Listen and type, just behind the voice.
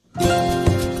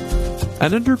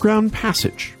An underground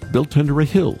passage built under a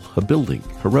hill, a building,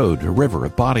 a road, a river, a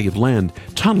body of land,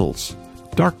 tunnels,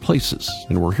 dark places,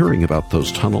 and we're hearing about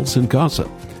those tunnels in Gaza.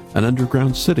 An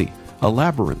underground city, a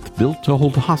labyrinth built to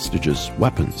hold hostages,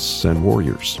 weapons, and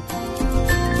warriors.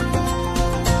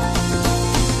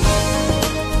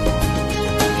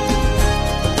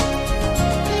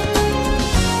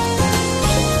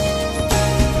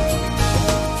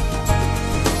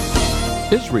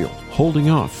 Israel holding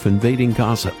off invading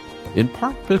Gaza, in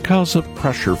part because of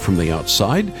pressure from the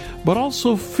outside, but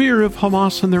also fear of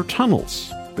Hamas and their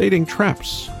tunnels, baiting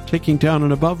traps, taking down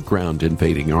an above-ground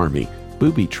invading army,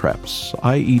 booby traps,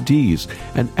 IEDs,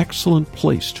 an excellent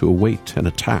place to await an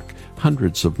attack,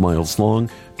 hundreds of miles long,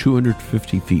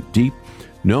 250 feet deep,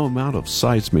 no amount of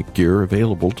seismic gear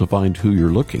available to find who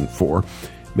you're looking for.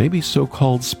 Maybe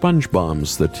so-called sponge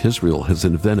bombs that Israel has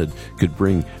invented could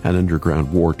bring an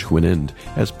underground war to an end,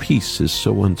 as peace is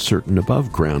so uncertain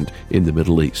above ground in the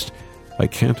Middle East. I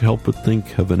can't help but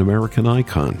think of an American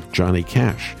icon, Johnny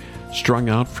Cash. Strung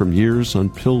out from years on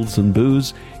pills and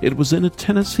booze, it was in a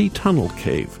Tennessee tunnel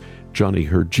cave. Johnny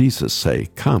heard Jesus say,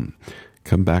 come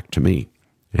back to me.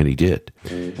 And he did.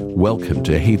 Welcome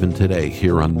to Haven Today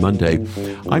here on Monday.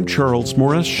 I'm Charles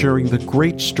Morris, sharing the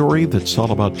great story that's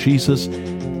all about Jesus.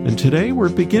 And today we're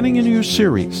beginning a new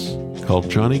series called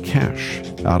Johnny Cash,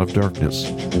 Out of Darkness.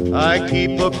 I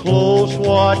keep a close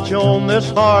watch on this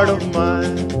heart of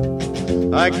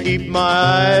mine. I keep my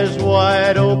eyes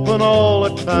wide open all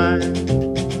the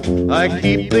time. I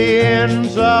keep the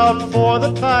ends out for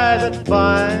the tie that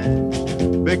binds.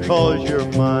 Because you're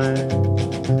mine,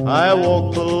 I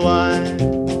walk the line.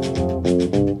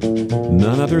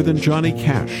 None other than Johnny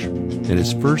Cash and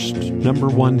his first number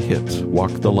one hit,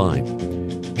 Walk the Line.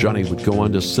 Johnny would go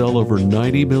on to sell over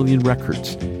 90 million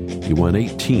records. He won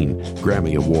 18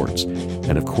 Grammy Awards.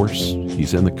 And of course,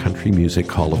 he's in the Country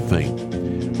Music Hall of Fame.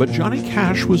 But Johnny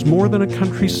Cash was more than a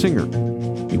country singer.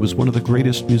 He was one of the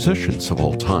greatest musicians of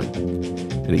all time.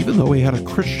 And even though he had a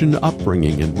Christian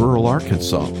upbringing in rural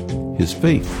Arkansas, his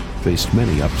faith faced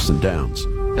many ups and downs.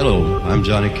 Hello, I'm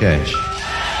Johnny Cash.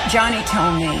 Johnny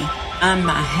told me I'm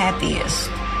my happiest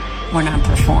when I'm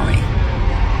performing.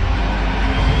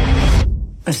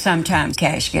 But sometimes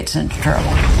Cash gets into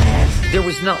trouble. There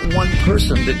was not one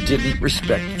person that didn't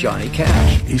respect Johnny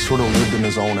Cash. He sort of lived in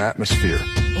his own atmosphere.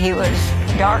 He was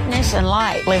darkness and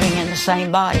light living in the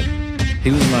same body.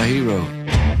 He was my hero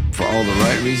for all the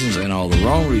right reasons and all the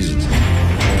wrong reasons.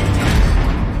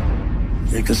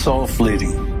 It's all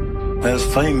fleeting, as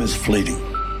fame is fleeting.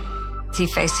 He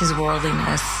faced his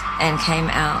worldliness and came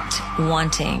out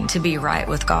wanting to be right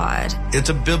with God. It's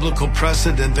a biblical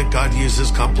precedent that God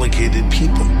uses complicated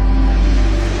people.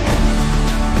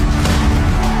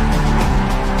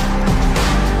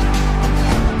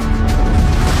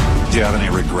 Do you have any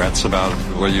regrets about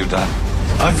what you've done?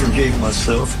 I forgave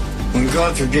myself. When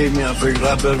God forgave me, I figured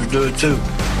I better do it too.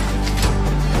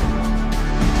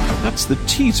 That's the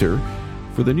teaser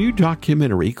for the new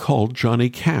documentary called Johnny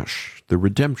Cash, The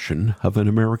Redemption of an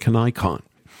American Icon.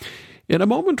 In a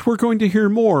moment, we're going to hear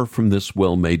more from this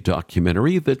well-made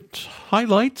documentary that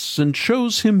highlights and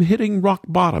shows him hitting rock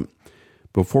bottom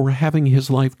before having his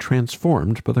life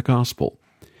transformed by the gospel.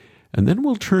 And then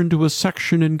we'll turn to a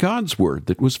section in God's Word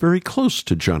that was very close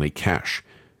to Johnny Cash.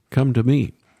 Come to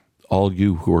me, all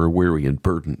you who are weary and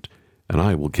burdened, and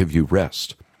I will give you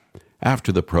rest.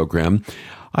 After the program,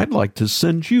 I'd like to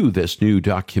send you this new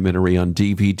documentary on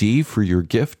DVD for your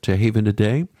gift to Haven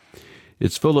Today.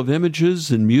 It's full of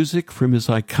images and music from his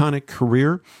iconic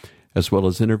career, as well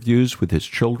as interviews with his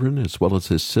children, as well as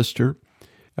his sister.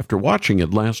 After watching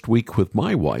it last week with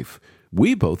my wife,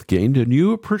 we both gained a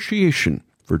new appreciation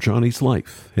for Johnny's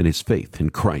life and his faith in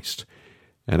Christ.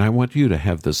 And I want you to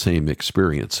have the same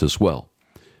experience as well.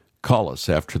 Call us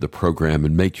after the program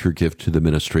and make your gift to the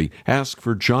ministry. Ask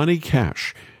for Johnny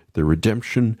Cash, The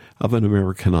Redemption of an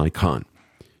American Icon.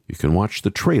 You can watch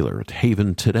the trailer at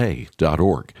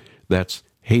haventoday.org. That's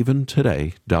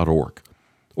haventoday.org.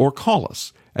 Or call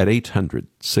us at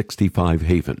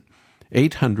 800-65-HAVEN.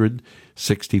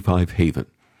 800-65-HAVEN.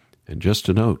 And just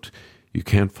a note, you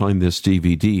can't find this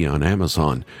DVD on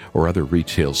Amazon or other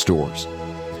retail stores.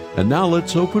 And now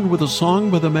let's open with a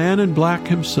song by the man in black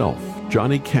himself,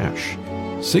 Johnny Cash,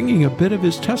 singing a bit of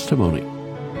his testimony.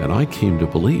 And I came to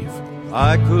believe.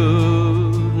 I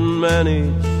couldn't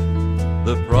manage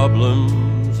the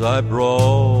problems I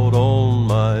brought on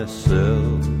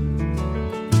myself,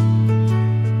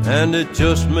 and it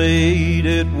just made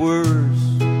it worse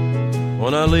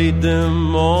when I laid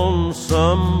them on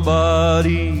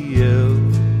somebody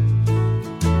else.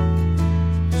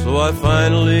 So I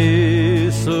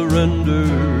finally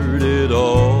surrendered it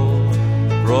all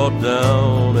brought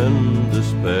down in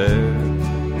despair.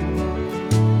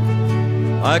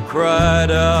 I cried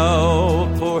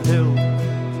out for help,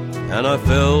 and I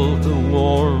felt a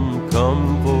warm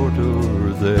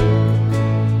comforter there.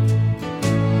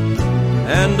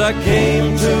 And I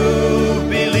came to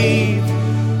believe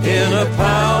in a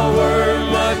power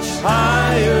much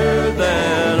higher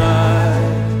than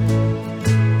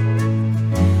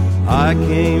I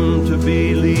came to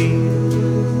believe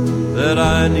that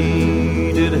I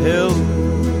needed help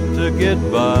to get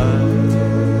by.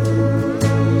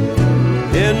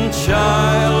 In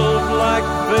childlike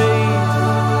faith,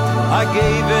 I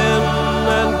gave in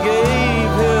and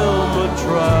gave him a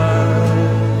try.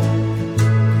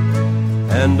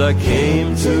 And I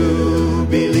came to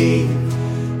believe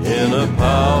in a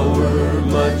power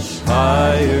much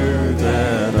higher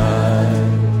than I.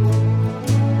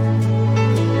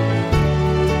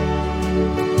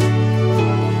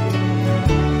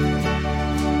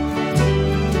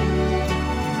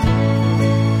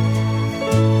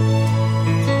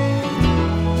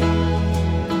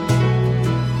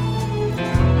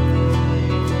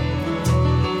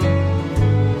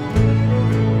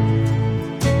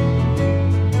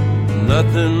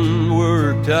 Nothing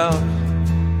worked out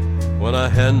when I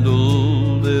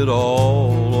handled it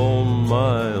all on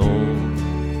my own.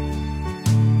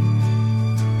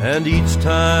 And each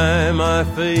time I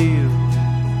failed,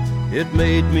 it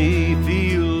made me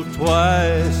feel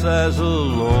twice as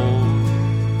alone.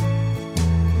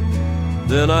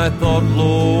 Then I thought,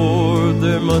 Lord,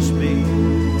 there must be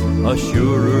a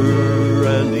surer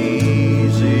and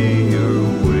easier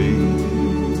way.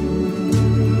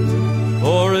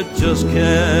 For it just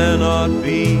cannot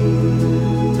be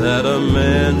that a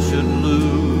man should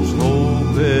lose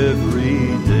hope every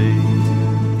day.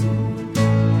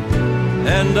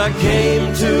 And I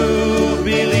came to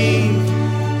believe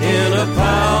in a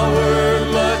power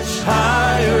much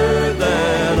higher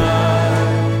than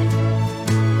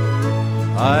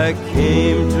I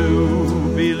came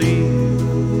to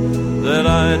believe that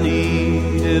I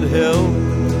needed help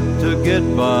to get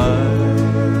by.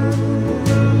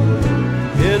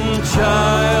 In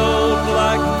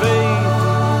childlike faith,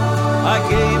 I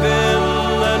gave in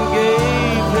and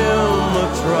gave him a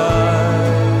try.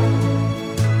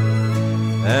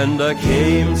 And I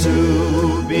came to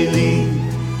believe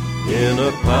in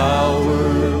a power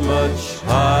much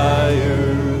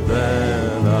higher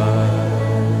than I.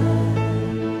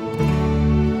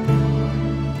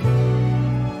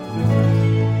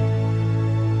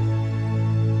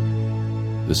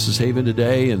 This is Haven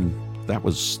Today, and that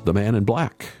was the Man in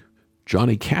Black,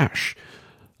 Johnny Cash.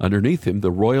 Underneath him,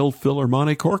 the Royal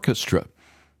Philharmonic Orchestra.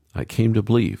 I came to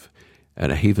believe, and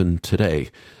a Haven Today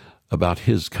about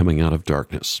his coming out of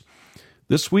darkness.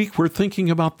 This week, we're thinking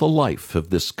about the life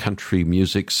of this country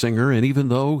music singer, and even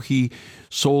though he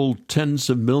sold tens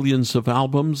of millions of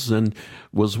albums and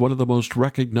was one of the most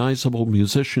recognizable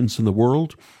musicians in the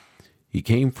world, he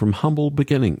came from humble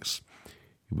beginnings.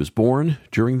 He was born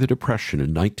during the Depression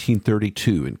in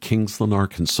 1932 in Kingsland,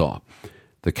 Arkansas.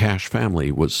 The Cash family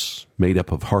was made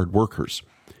up of hard workers.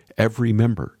 Every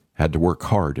member had to work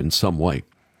hard in some way.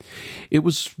 It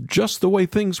was just the way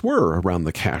things were around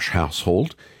the Cash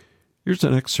household. Here's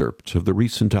an excerpt of the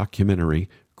recent documentary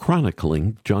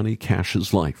chronicling Johnny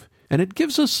Cash's life, and it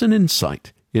gives us an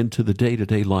insight into the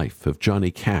day-to-day life of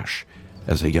Johnny Cash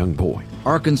as a young boy.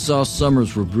 Arkansas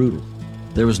summers were brutal.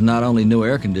 There was not only no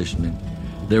air conditioning,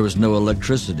 there was no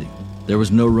electricity. There was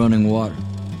no running water.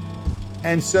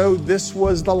 And so this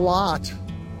was the lot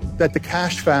that the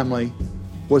Cash family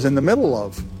was in the middle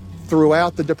of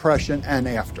throughout the Depression and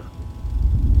after.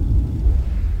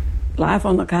 Life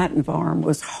on the cotton farm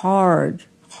was hard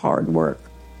work.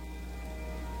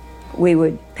 We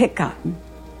would pick cotton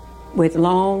with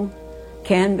long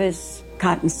canvas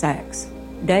cotton sacks.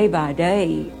 Day by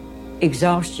day,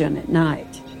 exhaustion at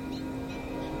night.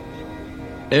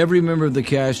 Every member of the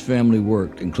Cash family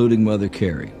worked, including Mother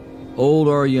Carrie. Old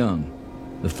or young,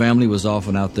 the family was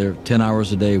often out there 10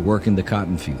 hours a day working the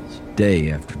cotton fields,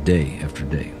 day after day after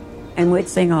day. And we'd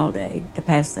sing all day to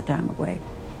pass the time away.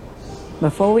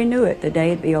 Before we knew it, the day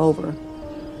would be over.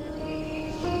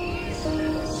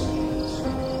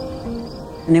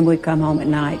 And then we'd come home at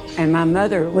night, and my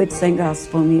mother would sing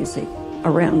gospel music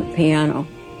around the piano.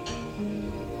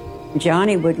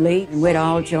 Johnny would lead, and we'd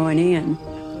all join in.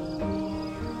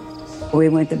 We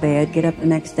went to bed, get up the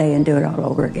next day, and do it all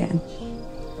over again.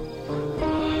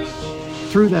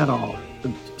 Through that all,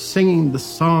 singing the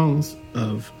songs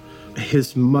of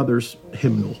his mother's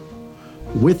hymnal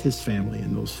with his family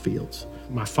in those fields.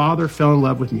 My father fell in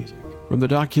love with music. From the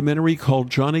documentary called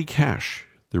Johnny Cash,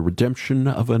 The Redemption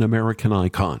of an American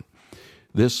Icon.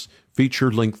 This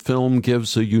feature-length film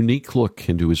gives a unique look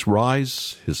into his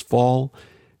rise, his fall,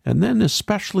 and then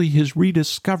especially his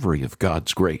rediscovery of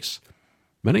God's grace.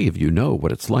 Many of you know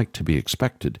what it's like to be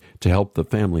expected to help the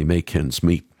family make ends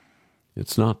meet.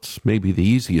 It's not maybe the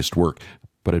easiest work,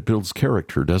 but it builds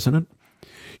character, doesn't it?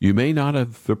 You may not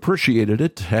have appreciated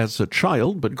it as a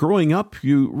child, but growing up,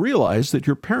 you realize that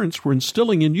your parents were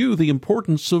instilling in you the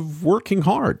importance of working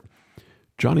hard.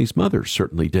 Johnny's mother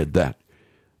certainly did that,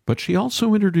 but she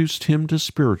also introduced him to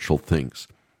spiritual things.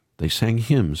 They sang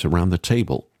hymns around the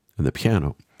table and the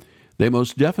piano. They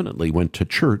most definitely went to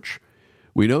church.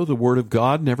 We know the Word of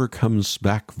God never comes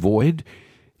back void.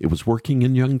 It was working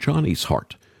in young Johnny's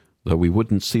heart, though we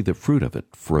wouldn't see the fruit of it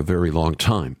for a very long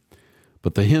time.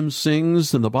 But the hymn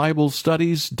sings and the Bible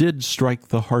studies did strike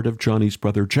the heart of Johnny's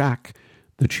brother Jack.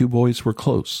 The two boys were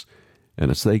close,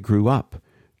 and as they grew up,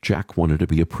 Jack wanted to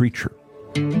be a preacher.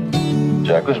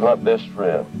 Jack was my best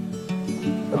friend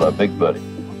and my big buddy,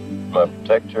 my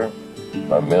protector,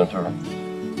 my mentor.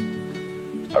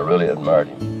 I really admired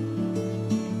him.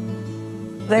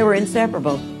 They were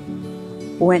inseparable.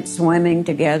 Went swimming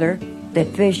together,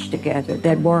 they'd fish together,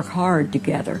 they'd work hard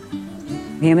together.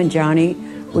 Him and Johnny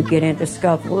would get into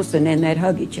scuffles and then they'd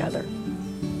hug each other.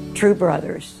 True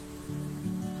brothers.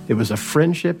 It was a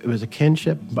friendship, it was a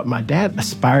kinship, but my dad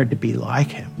aspired to be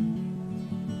like him.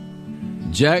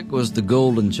 Jack was the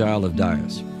golden child of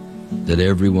Dias that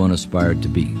everyone aspired to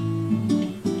be.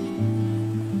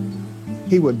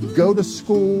 He would go to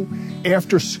school.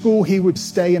 After school, he would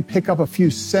stay and pick up a few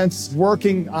cents,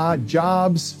 working odd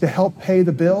jobs to help pay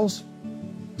the bills.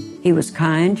 He was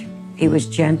kind. He was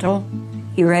gentle.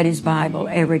 He read his Bible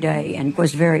every day and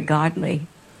was very godly.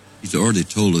 He's already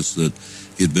told us that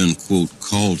he'd been, quote,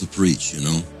 called to preach, you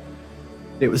know.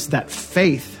 It was that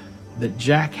faith that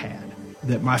Jack had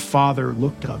that my father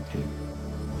looked up to.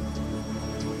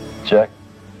 Jack,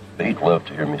 he'd love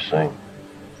to hear me sing.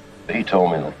 He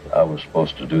told me that I was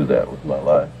supposed to do that with my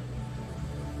life.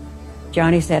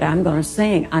 Johnny said, I'm going to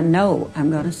sing. I know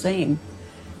I'm going to sing.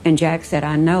 And Jack said,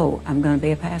 I know I'm going to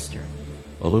be a pastor.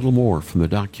 A little more from the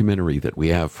documentary that we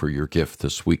have for your gift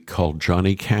this week called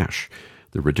Johnny Cash,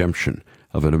 The Redemption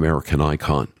of an American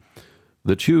Icon.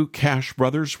 The two Cash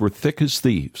brothers were thick as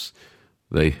thieves.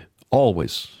 They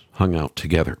always hung out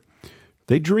together.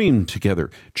 They dreamed together.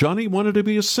 Johnny wanted to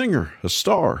be a singer, a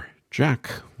star.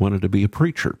 Jack wanted to be a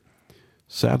preacher.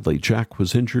 Sadly, Jack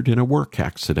was injured in a work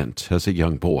accident as a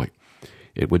young boy.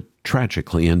 It would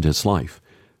tragically end his life,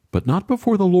 but not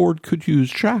before the Lord could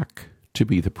use Jack to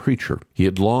be the preacher he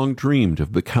had long dreamed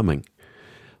of becoming.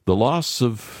 The loss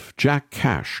of Jack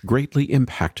Cash greatly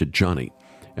impacted Johnny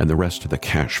and the rest of the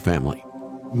Cash family.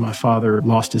 My father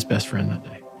lost his best friend that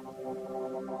day.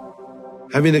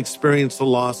 Having experienced the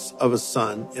loss of a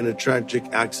son in a tragic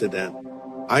accident,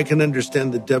 I can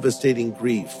understand the devastating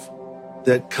grief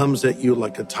that comes at you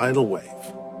like a tidal wave.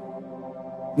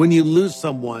 When you lose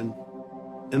someone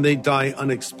and they die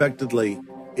unexpectedly,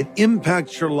 it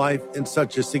impacts your life in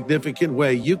such a significant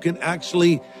way. You can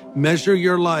actually measure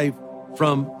your life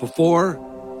from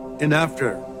before and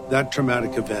after that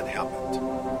traumatic event happened.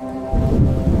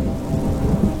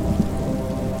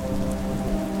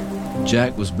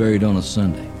 Jack was buried on a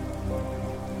Sunday.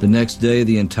 The next day,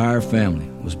 the entire family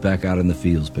was back out in the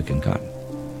fields picking cotton.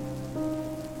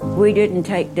 We didn't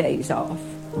take days off.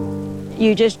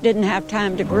 You just didn't have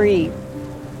time to grieve.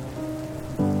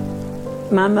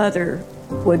 My mother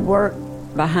would work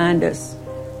behind us,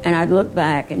 and I'd look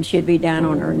back, and she'd be down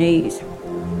on her knees,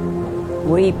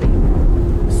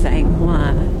 weeping, saying,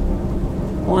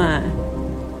 why?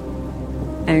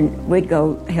 And we'd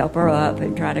go help her up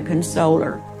and try to console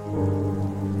her.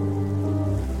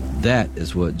 That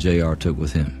is what J.R. took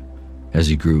with him as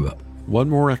he grew up. One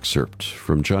more excerpt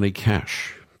from Johnny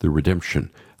Cash, The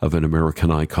Redemption of an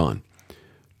American Icon.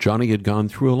 Johnny had gone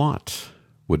through a lot,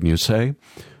 wouldn't you say?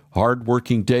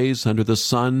 Hard-working days under the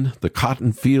sun, the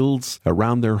cotton fields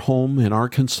around their home in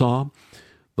Arkansas,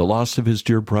 the loss of his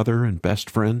dear brother and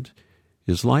best friend,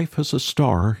 his life as a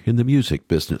star in the music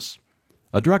business,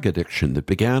 a drug addiction that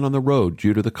began on the road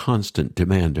due to the constant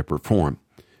demand to perform.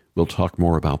 We'll talk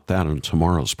more about that on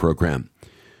tomorrow's program.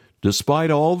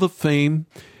 Despite all the fame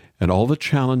and all the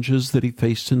challenges that he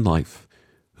faced in life,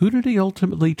 who did he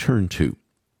ultimately turn to?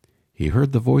 He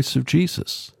heard the voice of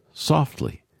Jesus,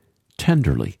 softly,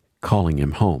 tenderly, calling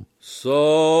him home.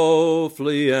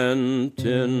 Softly and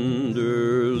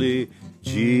tenderly,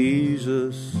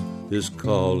 Jesus is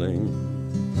calling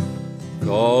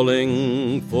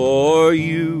for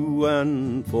you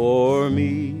and for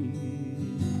me.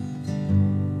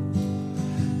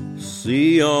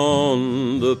 See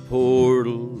on the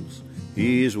portals,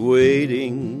 he's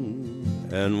waiting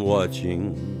and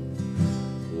watching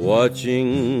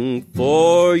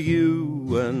for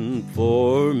you and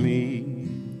for me.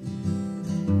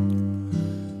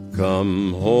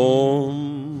 Come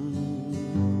home,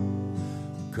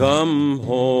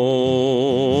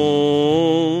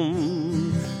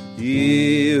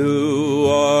 ye who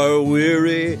are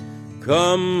weary,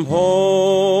 come home.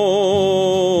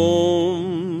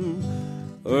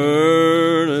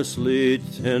 Earnestly,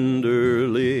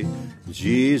 tenderly,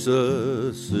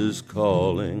 Jesus is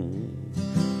calling,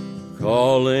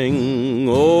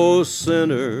 O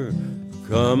sinner,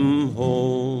 come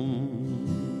home.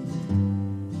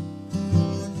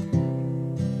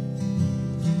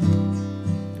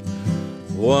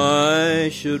 Why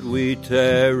should we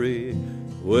tarry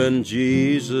when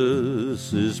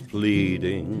Jesus is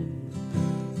pleading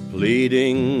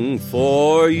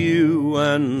for you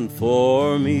and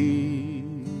for me?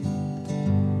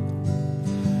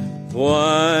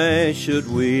 Why should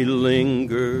we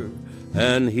linger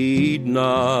and heed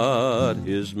not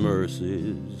his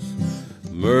mercies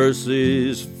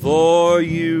for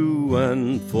you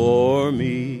and for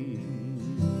me?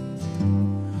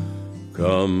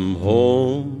 Come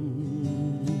home,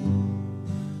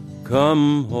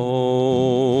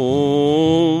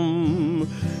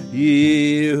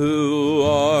 ye who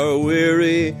are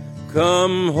weary,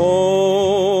 come home.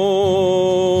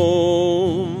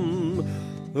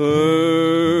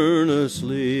 Earnestly,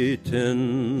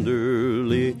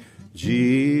 tenderly,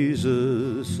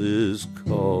 Jesus is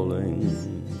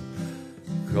calling,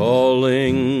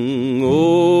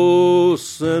 O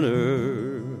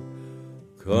sinner,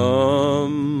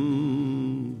 come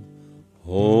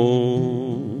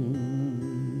home.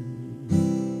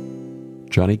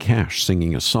 Johnny Cash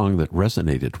singing a song that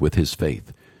resonated with his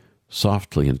faith.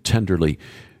 Softly and tenderly,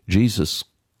 Jesus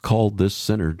called this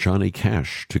sinner, Johnny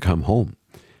Cash, to come home,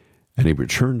 and he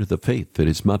returned to the faith that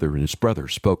his mother and his brother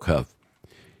spoke of.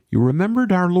 You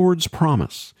remembered our Lord's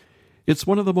promise. It's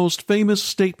one of the most famous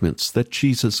statements that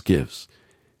Jesus gives.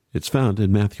 It's found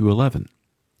in Matthew 11,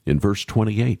 in verse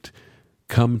 28.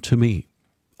 Come to me,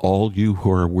 all you who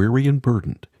are weary and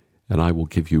burdened, and I will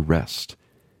give you rest.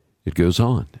 It goes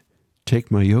on,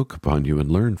 take my yoke upon you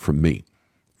and learn from me,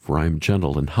 for I am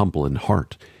gentle and humble in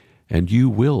heart, and you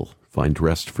will find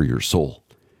rest for your soul.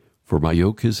 For my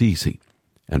yoke is easy,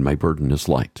 and my burden is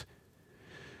light.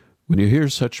 When you hear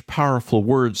such powerful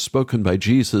words spoken by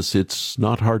Jesus, it's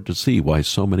not hard to see why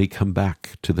so many come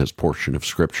back to this portion of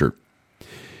Scripture.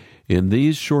 In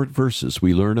these short verses,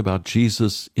 we learn about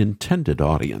Jesus' intended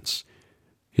audience,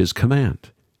 his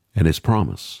command, and his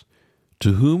promise.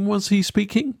 To whom was he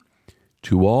speaking?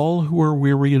 To all who are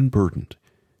weary and burdened.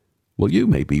 Well, you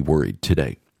may be worried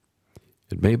today.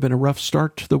 It may have been a rough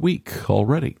start to the week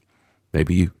already.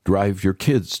 Maybe you drive your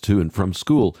kids to and from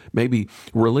school. Maybe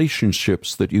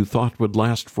relationships that you thought would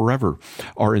last forever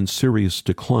are in serious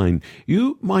decline.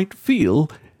 You might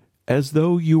feel as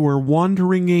though you are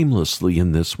wandering aimlessly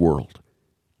in this world.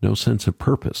 No sense of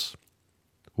purpose.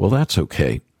 Well, that's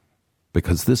okay,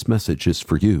 because this message is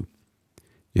for you.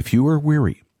 If you are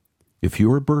weary, if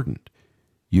you are burdened,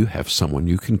 you have someone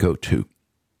you can go to,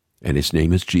 and his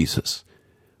name is Jesus.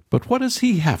 But what does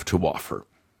he have to offer?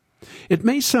 It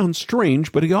may sound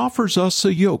strange, but he offers us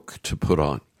a yoke to put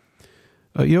on.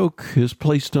 A yoke is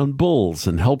placed on bulls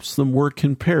and helps them work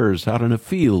in pairs out in a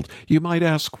field. You might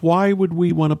ask, why would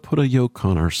we want to put a yoke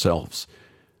on ourselves?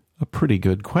 A pretty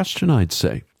good question, I'd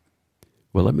say.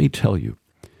 Well, let me tell you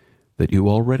that you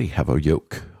already have a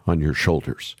yoke on your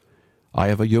shoulders. I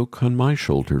have a yoke on my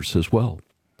shoulders as well.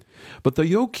 But the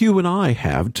yoke you and I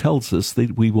have tells us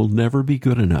that we will never be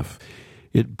good enough.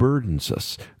 It burdens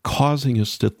us, causing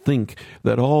us to think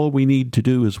that all we need to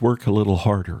do is work a little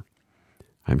harder.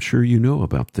 I'm sure you know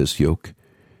about this yoke.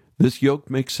 This yoke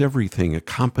makes everything a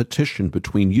competition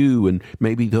between you and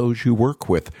maybe those you work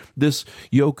with. This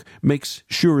yoke makes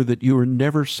sure that you are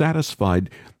never satisfied.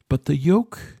 But the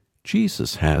yoke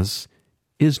Jesus has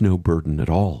is no burden at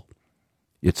all.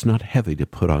 It's not heavy to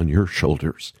put on your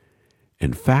shoulders.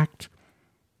 In fact,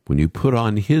 when you put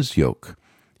on his yoke,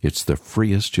 it's the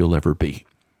freest you'll ever be,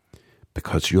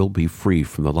 because you'll be free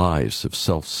from the lies of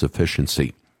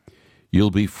self-sufficiency.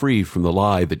 You'll be free from the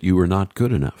lie that you are not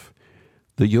good enough.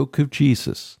 The yoke of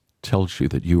Jesus tells you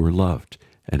that you are loved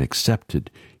and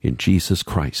accepted in Jesus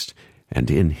Christ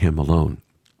and in him alone.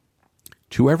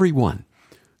 To everyone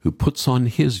who puts on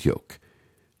his yoke,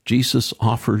 Jesus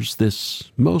offers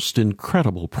this most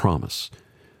incredible promise.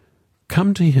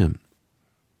 Come to him.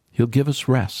 He'll give us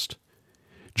rest.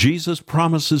 Jesus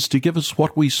promises to give us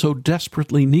what we so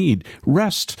desperately need,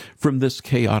 rest from this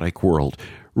chaotic world,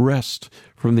 rest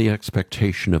from the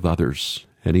expectation of others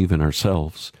and even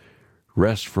ourselves,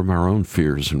 rest from our own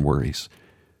fears and worries.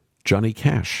 Johnny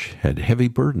Cash had heavy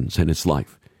burdens in his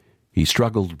life. He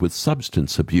struggled with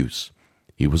substance abuse.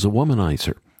 He was a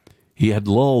womanizer. He had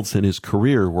lulls in his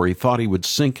career where he thought he would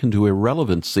sink into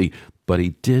irrelevancy, but he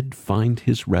did find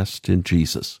his rest in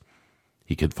Jesus.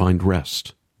 He could find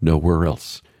rest nowhere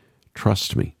else.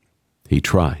 Trust me, he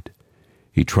tried.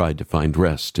 He tried to find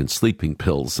rest in sleeping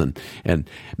pills and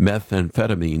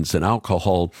methamphetamines and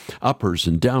alcohol, uppers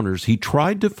and downers. He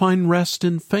tried to find rest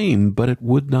in fame, but it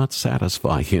would not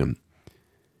satisfy him.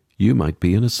 You might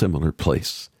be in a similar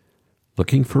place,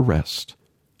 looking for rest,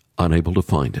 unable to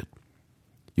find it.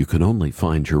 You can only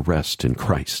find your rest in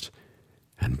Christ.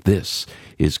 And this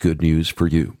is good news for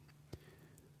you.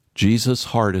 Jesus'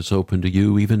 heart is open to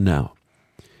you even now.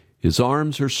 His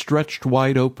arms are stretched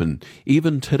wide open,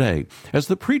 even today. As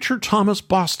the preacher Thomas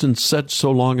Boston said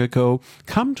so long ago,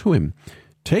 come to him,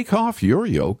 take off your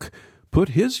yoke, put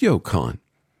his yoke on.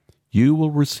 You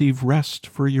will receive rest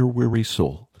for your weary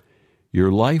soul.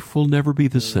 Your life will never be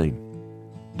the same.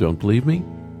 Don't believe me?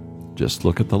 Just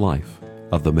look at the life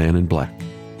of the man in black,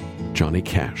 Johnny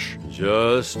Cash.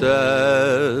 Just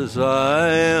as I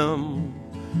am,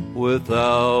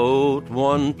 without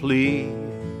one plea,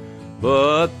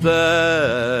 but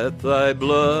that thy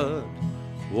blood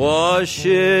was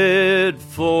shed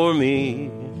for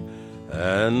me,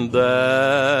 and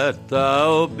that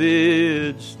thou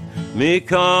bidst me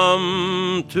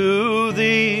come to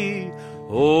thee,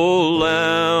 O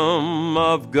Lamb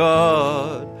of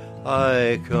God,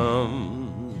 I come.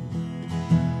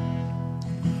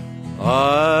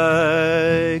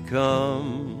 I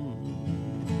come.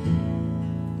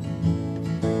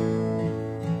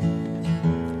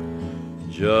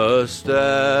 Just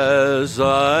as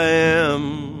I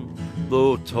am,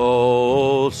 though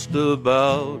tossed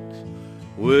about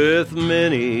with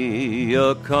many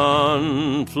a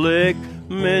conflict,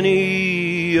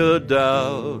 many a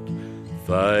doubt,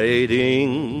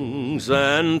 fightings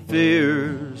and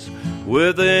fears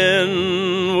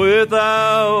within,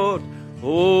 without,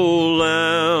 O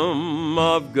Lamb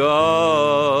of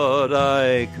God,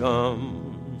 I come.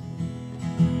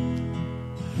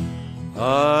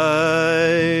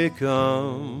 I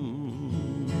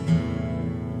come.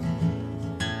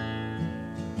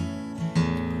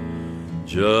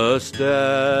 Just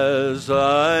as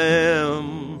I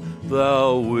am,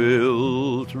 thou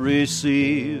wilt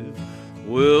receive,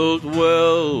 wilt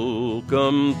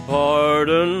welcome,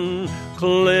 pardon,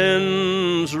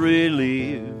 cleanse,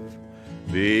 relieve,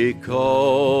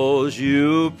 because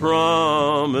you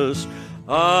promised,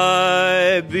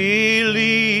 I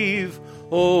believe,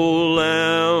 O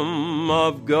Lamb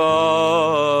of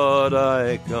God,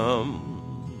 I come.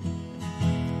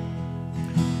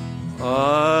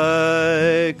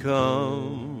 I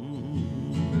come.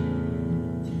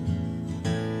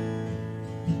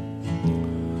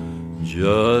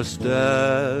 Just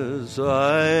as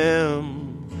I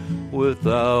am,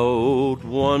 without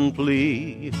one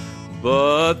plea,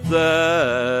 but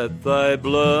that thy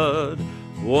blood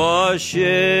was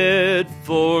shed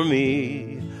for me,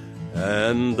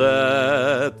 and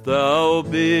that thou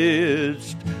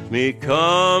bidst me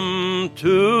come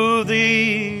to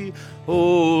thee,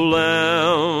 O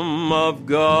Lamb of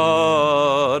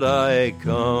God, I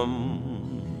come.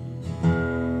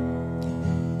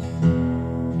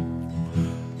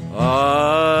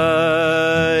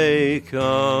 I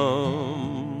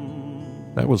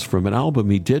come. That was from an album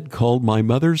he did called My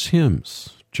Mother's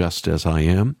Hymns, Just As I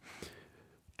Am.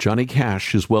 Johnny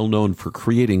Cash is well known for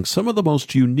creating some of the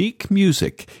most unique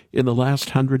music in the last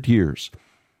 100 years.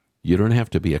 You don't have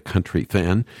to be a country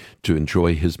fan to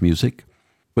enjoy his music.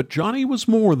 But Johnny was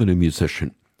more than a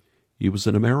musician. He was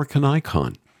an American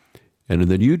icon. And in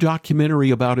the new documentary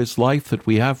about his life that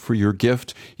we have for your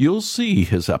gift, you'll see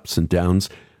his ups and downs,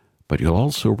 but you'll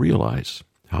also realize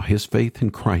how his faith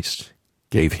in Christ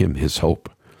gave him his hope.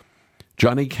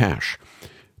 Johnny Cash,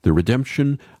 The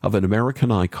Redemption of an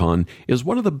American Icon, is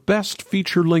one of the best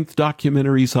feature-length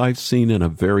documentaries I've seen in a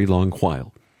very long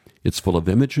while. It's full of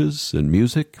images and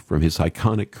music from his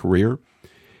iconic career,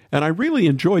 and I really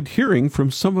enjoyed hearing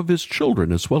from some of his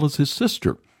children as well as his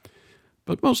sister.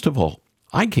 But most of all,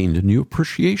 I gained a new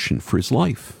appreciation for his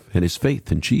life and his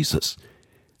faith in Jesus.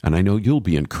 And I know you'll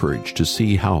be encouraged to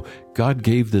see how God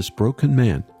gave this broken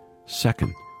man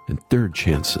second and third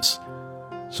chances.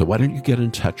 So why don't you get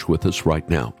in touch with us right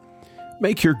now?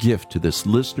 Make your gift to this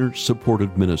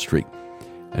listener-supported ministry,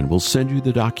 and we'll send you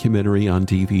the documentary on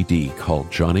DVD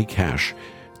called Johnny Cash,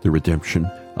 The Redemption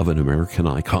of an American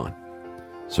Icon.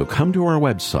 So come to our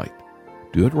website.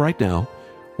 Do it right now.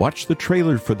 Watch the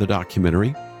trailer for the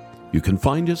documentary. You can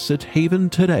find us at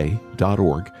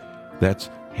haventoday.org. That's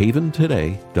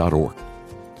haventoday.org.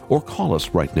 Or call us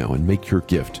right now and make your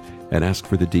gift and ask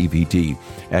for the DVD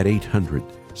at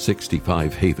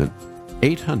 800-65-HAVEN.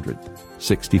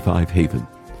 800-65-HAVEN.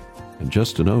 And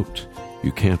just a note,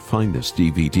 you can't find this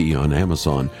DVD on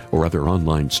Amazon or other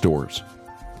online stores.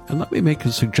 And let me make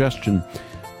a suggestion.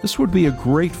 This would be a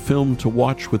great film to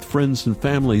watch with friends and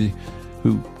family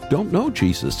who don't know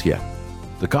Jesus yet.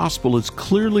 The gospel is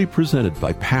clearly presented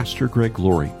by Pastor Greg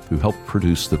Laurie, who helped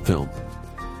produce the film.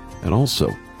 And also,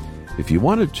 if you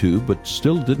wanted to but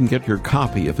still didn't get your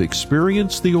copy of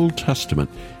Experience the Old Testament,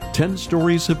 10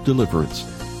 Stories of Deliverance,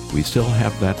 we still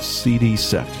have that CD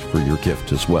set for your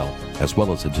gift as well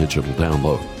as a digital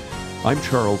download. I'm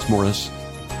Charles Morris.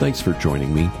 Thanks for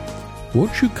joining me.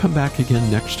 Won't you come back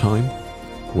again next time?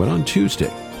 When on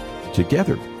Tuesday,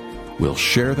 together, we'll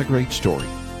share the great story.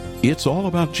 It's all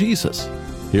about Jesus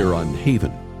here on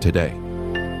Haven Today.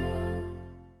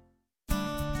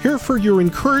 Here for your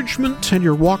encouragement and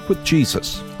your walk with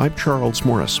Jesus. I'm Charles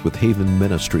Morris with Haven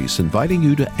Ministries, inviting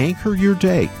you to anchor your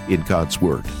day in God's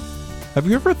Word. Have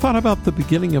you ever thought about the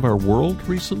beginning of our world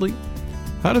recently?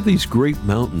 How did these great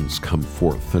mountains come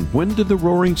forth, and when did the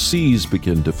roaring seas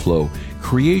begin to flow?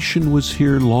 Creation was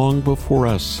here long before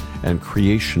us, and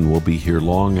creation will be here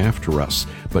long after us.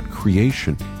 But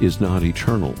creation is not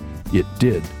eternal. It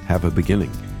did have a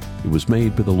beginning. It was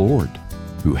made by the Lord,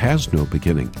 who has no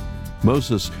beginning.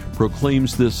 Moses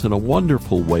proclaims this in a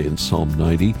wonderful way in Psalm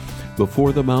 90.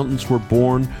 Before the mountains were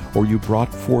born, or you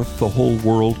brought forth the whole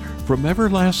world, from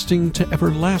everlasting to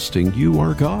everlasting you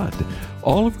are God.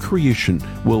 All of creation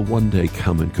will one day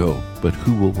come and go, but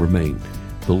who will remain?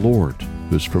 The Lord,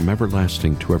 who is from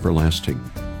everlasting to everlasting.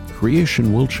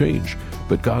 Creation will change,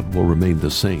 but God will remain the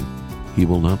same. He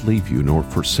will not leave you nor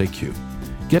forsake you.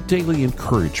 Get daily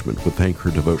encouragement with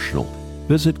Anchor Devotional.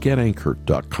 Visit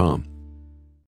getanchor.com.